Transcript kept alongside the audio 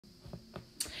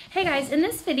Hey guys, in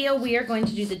this video we are going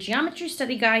to do the Geometry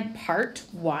Study Guide Part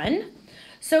 1.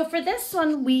 So for this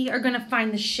one we are going to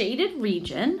find the shaded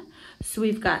region. So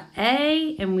we've got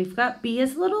A and we've got B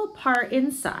as a little part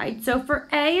inside. So for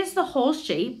A is the whole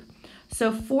shape.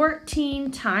 So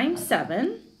 14 times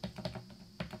 7,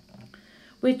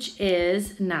 which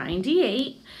is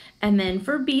 98. And then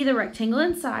for B, the rectangle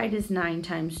inside is 9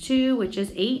 times 2, which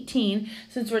is 18.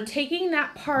 Since we're taking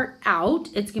that part out,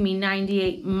 it's going to be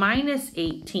 98 minus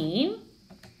 18,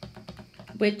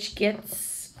 which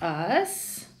gets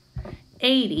us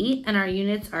 80, and our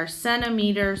units are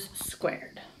centimeters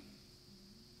squared.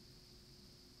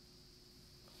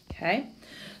 Okay,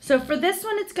 so for this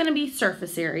one, it's going to be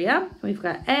surface area. We've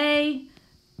got A,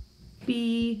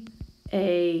 B,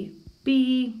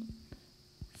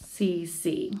 C,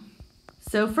 C.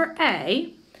 So for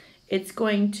A, it's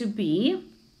going to be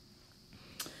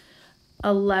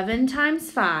 11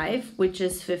 times 5, which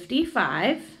is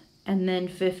 55, and then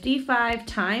 55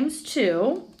 times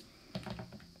 2,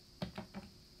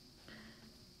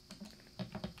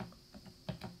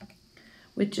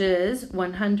 which is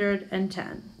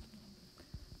 110.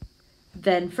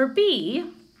 Then for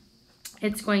B,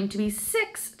 it's going to be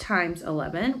 6 times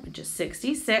 11, which is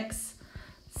 66.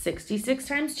 66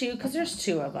 times 2, because there's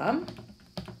 2 of them.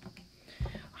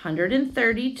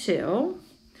 132.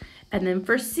 And then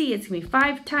for C, it's going to be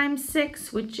 5 times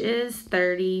 6, which is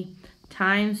 30,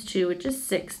 times 2, which is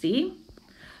 60.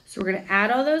 So we're going to add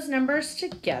all those numbers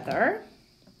together.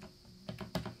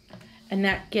 And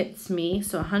that gets me,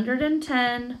 so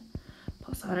 110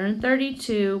 plus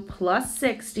 132 plus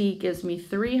 60 gives me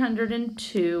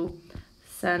 302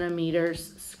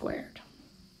 centimeters squared.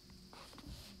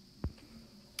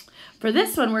 For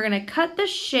this one, we're going to cut the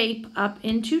shape up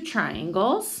into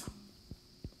triangles.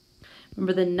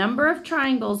 Remember, the number of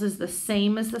triangles is the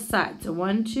same as the side. So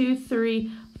 1, 2,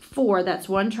 3, 4, that's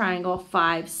one triangle,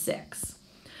 5, 6.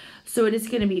 So it is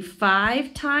going to be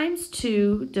 5 times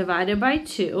 2 divided by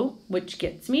 2, which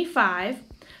gets me 5,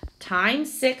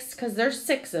 times 6, because there's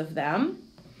 6 of them.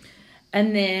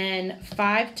 And then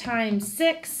 5 times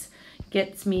 6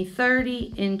 gets me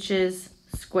 30 inches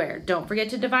squared. Don't forget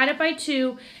to divide it by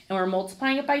 2, and we're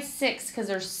multiplying it by 6 because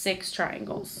there's 6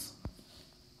 triangles.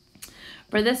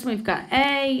 For this we've got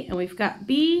A and we've got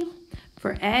B.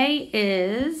 For A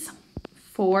is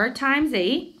 4 times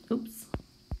 8. Oops.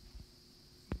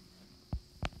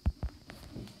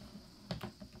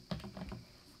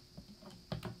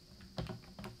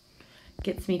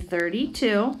 Gets me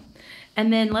 32.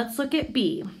 And then let's look at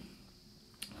B.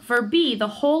 For B, the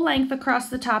whole length across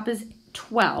the top is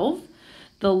 12.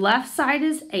 The left side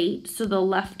is 8, so the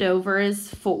leftover is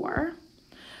 4.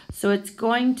 So it's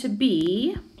going to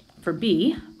be, for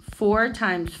B, 4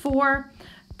 times 4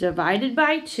 divided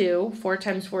by 2. 4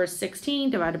 times 4 is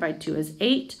 16, divided by 2 is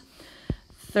 8.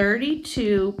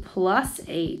 32 plus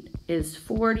 8 is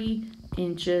 40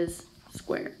 inches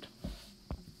squared.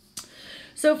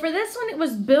 So for this one, it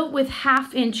was built with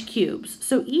half-inch cubes.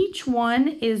 So each one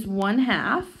is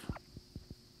 1/2.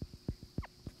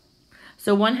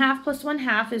 So 1/2 plus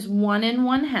 1/2 is 1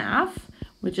 1/2,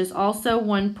 which is also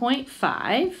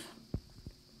 1.5.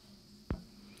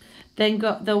 Then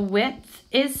the width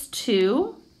is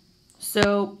 2.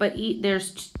 So, but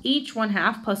there's each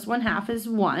 1/2 plus 1/2 is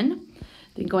 1.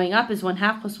 Then going up is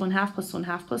 1/2 plus 1/2 plus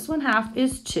 1/2 plus 1/2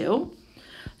 is 2.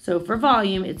 So for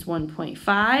volume, it's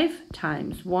 1.5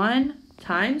 times 1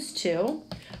 times 2.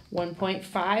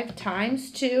 1.5 times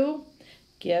 2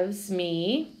 gives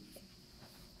me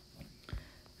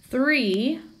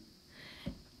 3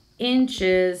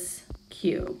 inches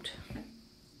cubed.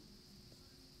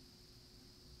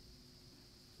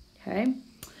 Okay.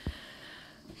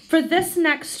 For this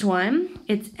next one,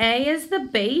 it's A is the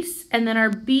base, and then our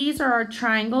B's are our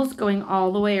triangles going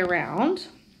all the way around.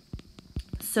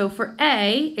 So for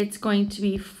A, it's going to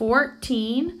be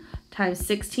 14 times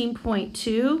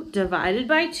 16.2 divided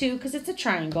by 2, because it's a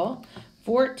triangle.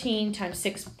 14 times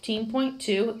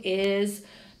 16.2 is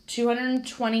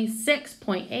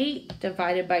 226.8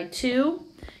 divided by 2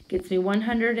 gets me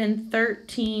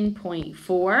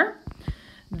 113.4.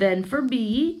 Then for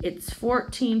B, it's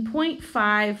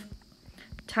 14.5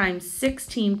 times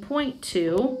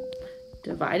 16.2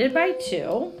 divided by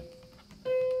 2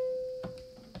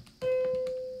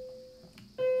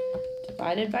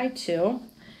 divided by 2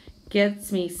 gets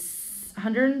me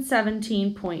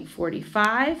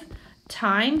 117.45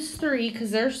 times 3,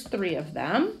 because there's 3 of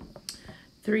them.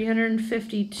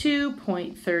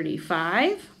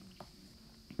 352.35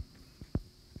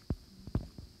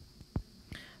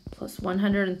 plus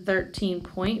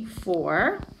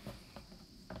 113.4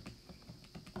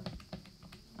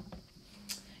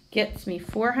 gets me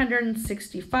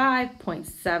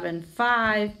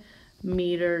 465.75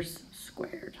 meters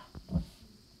squared.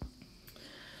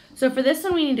 So for this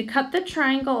one, we need to cut the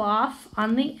triangle off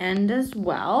on the end as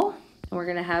well. And we're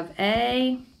going to have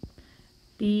A,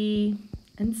 B,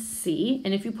 and C.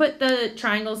 And if you put the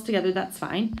triangles together, that's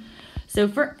fine. So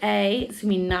for A, it's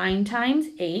going to be 9 times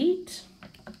 8,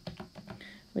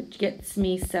 which gets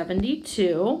me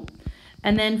 72.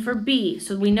 And then for B,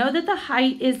 so we know that the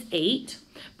height is 8,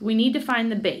 but we need to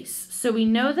find the base. So we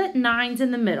know that 9's in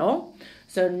the middle.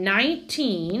 So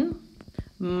 19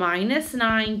 minus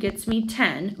 9 gets me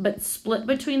 10, but split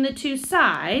between the two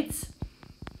sides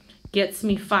gets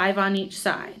me 5 on each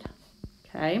side,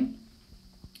 okay?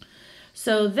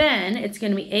 So then it's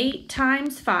going to be 8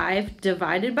 times 5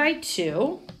 divided by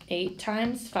 2. 8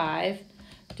 times 5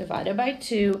 divided by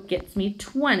 2 gets me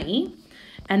 20.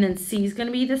 And then C is going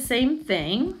to be the same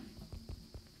thing.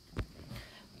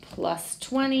 Plus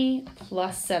 20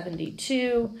 plus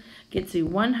 72 gets me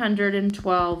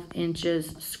 112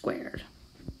 inches squared.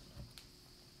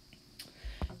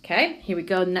 Okay, here we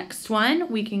go. Next one.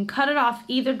 We can cut it off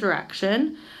either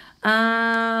direction.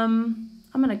 I'm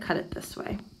going to cut it this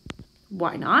way.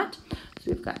 Why not?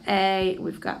 So we've got A,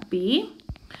 we've got B.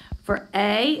 For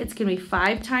A, it's going to be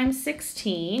 5 times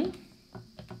 16,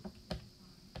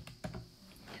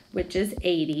 which is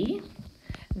 80.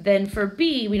 Then for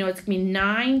B, we know it's going to be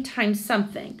 9 times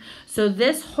something. So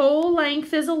this whole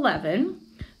length is 11.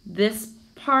 This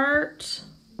part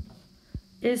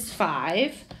is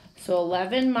 5. So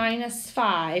 11 minus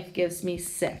 5 gives me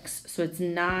 6. So it's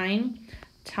 9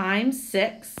 times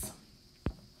 6.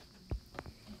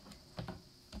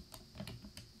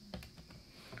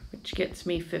 Which gets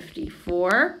me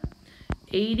 54.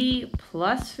 80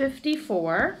 plus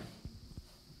 54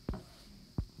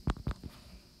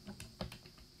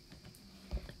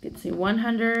 gets me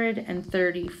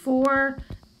 134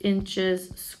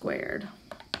 inches squared.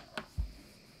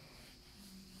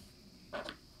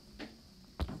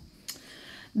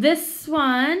 This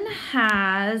one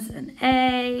has an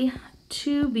A,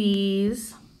 2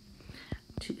 B's,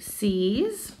 2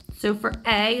 C's. So for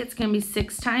A, it's going to be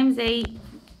 6 times 8,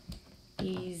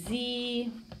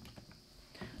 easy,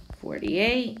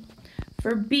 48.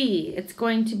 For B, it's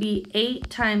going to be 8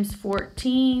 times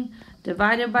 14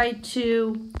 divided by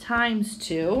 2 times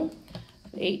 2.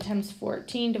 8 times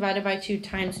 14 divided by 2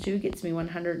 times 2 gets me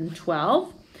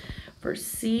 112. For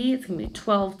C, it's going to be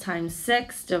 12 times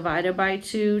 6 divided by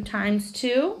 2 times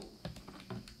 2.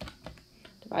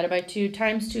 Divided by 2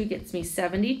 times 2 gets me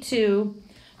 72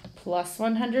 plus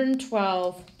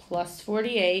 112 plus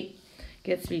 48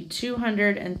 gets me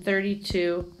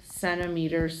 232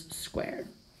 centimeters squared.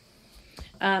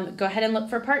 Go ahead and look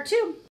for part 2.